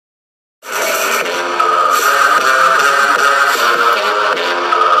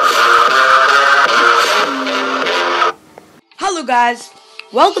Hello guys,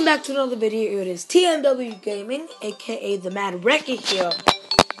 welcome back to another video. It is TMW Gaming, aka the Mad Wrecker here.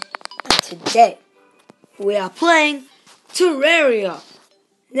 And today, we are playing Terraria.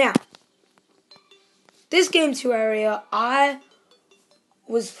 Now, this game Terraria, I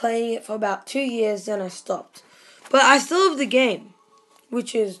was playing it for about 2 years, then I stopped. But I still have the game,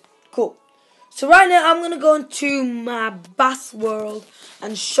 which is cool. So right now, I'm going to go into my bus world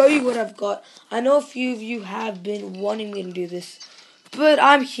and show you what I've got. I know a few of you have been wanting me to do this, but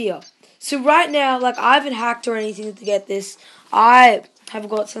I'm here. So right now, like, I haven't hacked or anything to get this. I have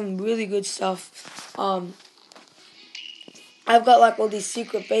got some really good stuff. I've got, like, all these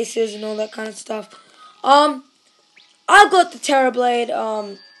secret bases and all that kind of stuff. I've got the TERRA blade.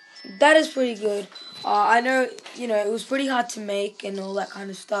 That is pretty good. I know, it was pretty hard to make and all that kind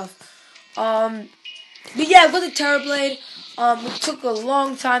of stuff. But yeah, I've got the TERRA blade. It took a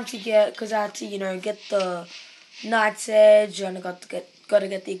long time to get because I had to, get the Knight's Edge and I got to get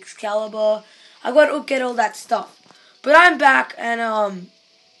the Excalibur. I got to get all that stuff. But I'm back and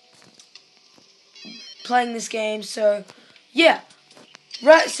playing this game. So yeah,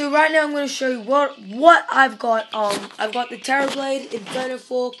 right now I'm going to show you what I've got. I've got the TERRA blade, Inferno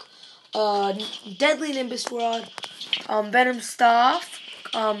Fork, Deadly Nimbus Rod, Venom Staff,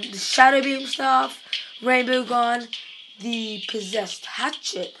 the Shadow Beam Staff, Rainbow Gun, the Possessed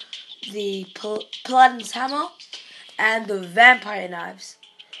Hatchet, the Paladin's Hammer, and the Vampire Knives.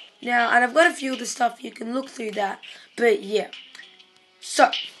 Now, and I've got a few of the stuff, you can look through that, but yeah.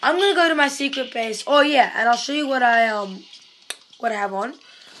 So, I'm going to go to my secret base. Oh yeah, and I'll show you what I have on.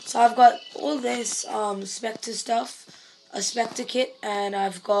 So I've got all this Spectre stuff, a Spectre kit, and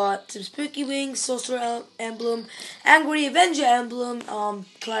I've got some Spooky Wings, Sorcerer Emblem, Angry Avenger Emblem,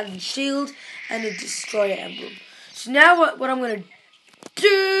 Paladin Shield, and a Destroyer Emblem. So now what I'm going to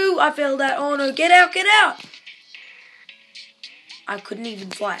do, I failed that. Oh no, get out, get out! I couldn't even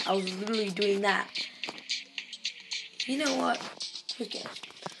fly. I was literally doing that. You know what? Who cares?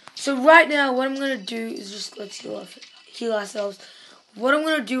 So right now, what I'm going to do is just let's heal ourselves. What I'm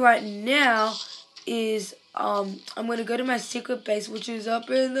going to do right now is I'm going to go to my secret base, which is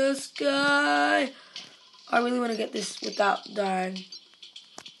up in the sky. I really want to get this without dying.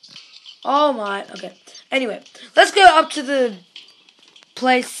 Oh my, okay. Anyway, let's go up to the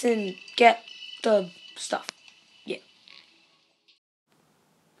place and get the stuff. Yeah.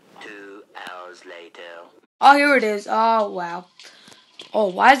 2 hours later. Oh, here it is. Oh, wow. Oh,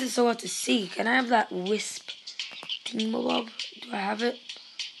 why is it so hard to see? Can I have that wisp thingamabob? Do I have it?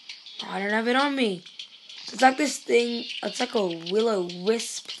 No, I don't have it on me. It's like this thing. It's like a willow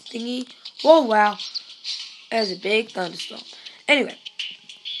wisp thingy. Oh, wow. There's a big thunderstorm. Anyway.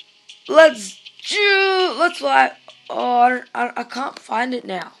 Let's fly. Oh, I can't find it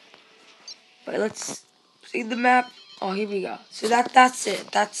now. Wait, let's see the map. Oh, here we go. So that's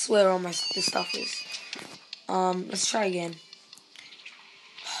it. That's where all the stuff is. Let's try again.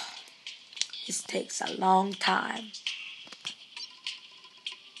 This takes a long time.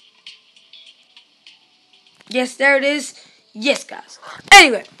 Yes, there it is. Yes, guys.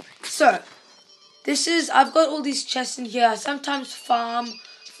 Anyway, so I've got all these chests in here. I sometimes farm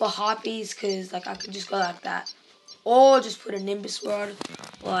for harpies because like I can just go like that, or just put a Nimbus Rod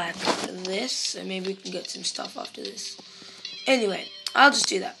like this, so maybe we can get some stuff after this. Anyway, I'll just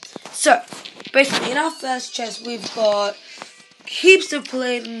do that. So basically, in our first chest, we've got heaps of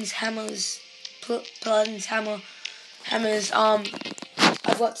Paladin's hammers.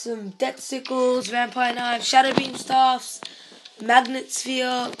 I've got some Death Sickles, Vampire Knives, Shadow Beam Staffs, Magnet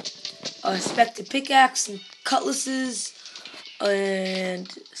Sphere, a Spectre Pickaxe, some Cutlasses,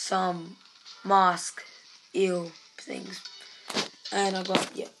 and some mask eel things. And I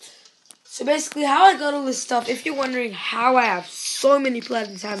got, yeah. So basically, how I got all this stuff, if you're wondering how I have so many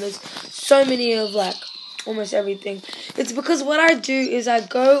Paladin's Hammers, so many of, like, almost everything, it's because what I do is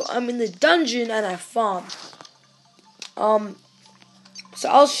I'm in the dungeon and I farm. So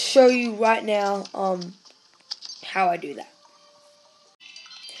I'll show you right now, how I do that.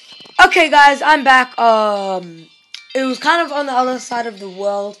 Okay, guys, I'm back. It was kind of on the other side of the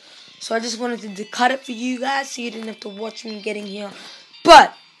world, so I just wanted to cut it for you guys so you didn't have to watch me getting here.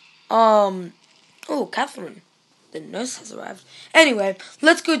 But, oh, Catherine, the nurse has arrived. Anyway,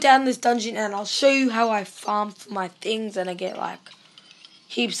 let's go down this dungeon and I'll show you how I farm for my things and I get, like,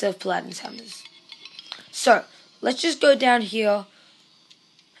 heaps of Paladin's Hammers. So, let's just go down here,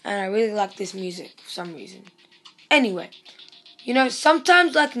 and I really like this music for some reason. Anyway.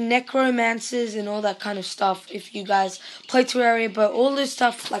 Sometimes like necromancers and all that kind of stuff, if you guys play Terraria, but all this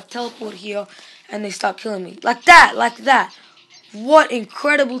stuff like teleport here and they start killing me. Like that. What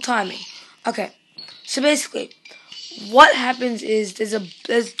incredible timing. Okay, so basically, what happens is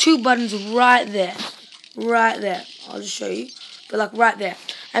there's 2 buttons right there. I'll just show you. But like right there.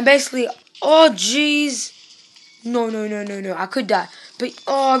 And basically, oh jeez. No. I could die. But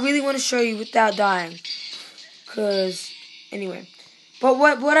I really want to show you without dying. Cause anyway. But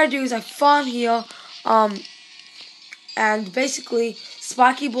what I do is I farm here. And basically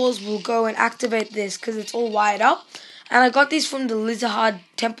spiky balls will go and activate this because it's all wired up. And I got these from the lizard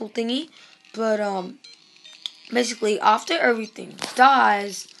temple thingy. But basically after everything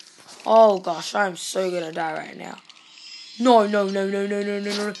dies, oh gosh, I'm so gonna die right now. No.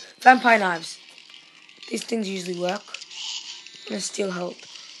 Vampire knives. These things usually work. I'm gonna steal help.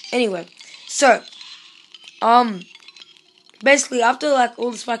 Anyway, so basically after like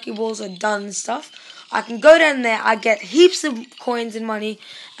all the spiky balls are done and stuff, I can go down there, I get heaps of coins and money,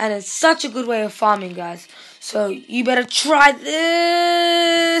 and it's such a good way of farming, guys. So you better try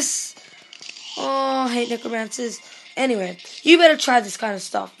this. Oh, I hate necromancers. Anyway, you better try this kind of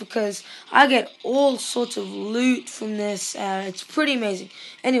stuff because I get all sorts of loot from this, and it's pretty amazing.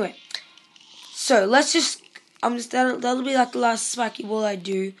 Anyway, so let's just, that'll be like the last spiky ball I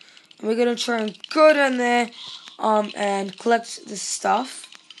do. And we're gonna try and go down there, and collect this stuff.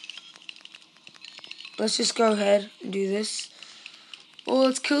 Let's just go ahead and do this. Oh,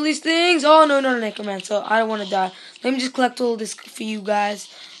 let's kill these things. Oh, no, not a necromancer. I don't want to die. Let me just collect all this for you guys.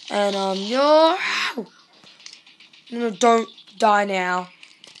 And, no, don't die now.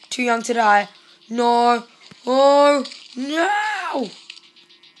 Too young to die. No. Oh, no.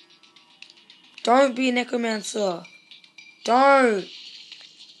 Don't be a necromancer. Don't.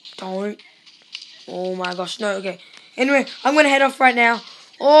 Oh, my gosh. No, okay. Anyway, I'm going to head off right now.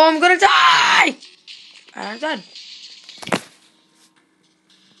 Oh, I'm going to die. And I'm done.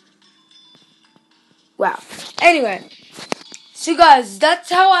 Wow. Anyway, so guys, that's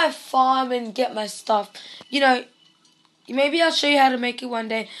how I farm and get my stuff. You know, maybe I'll show you how to make it one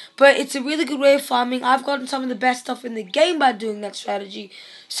day, but it's a really good way of farming. I've gotten some of the best stuff in the game by doing that strategy.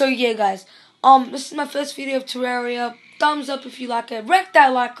 So yeah, guys, this is my first video of Terraria. Thumbs up if you like it. Wreck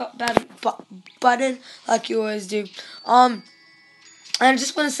that like button like you always do. And I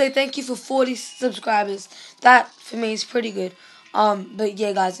just want to say thank you for 40 subscribers. That for me is pretty good. But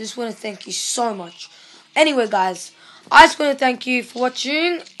yeah, guys, I just want to thank you so much. Anyway, guys, I just want to thank you for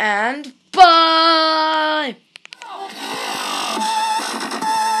watching, and bye!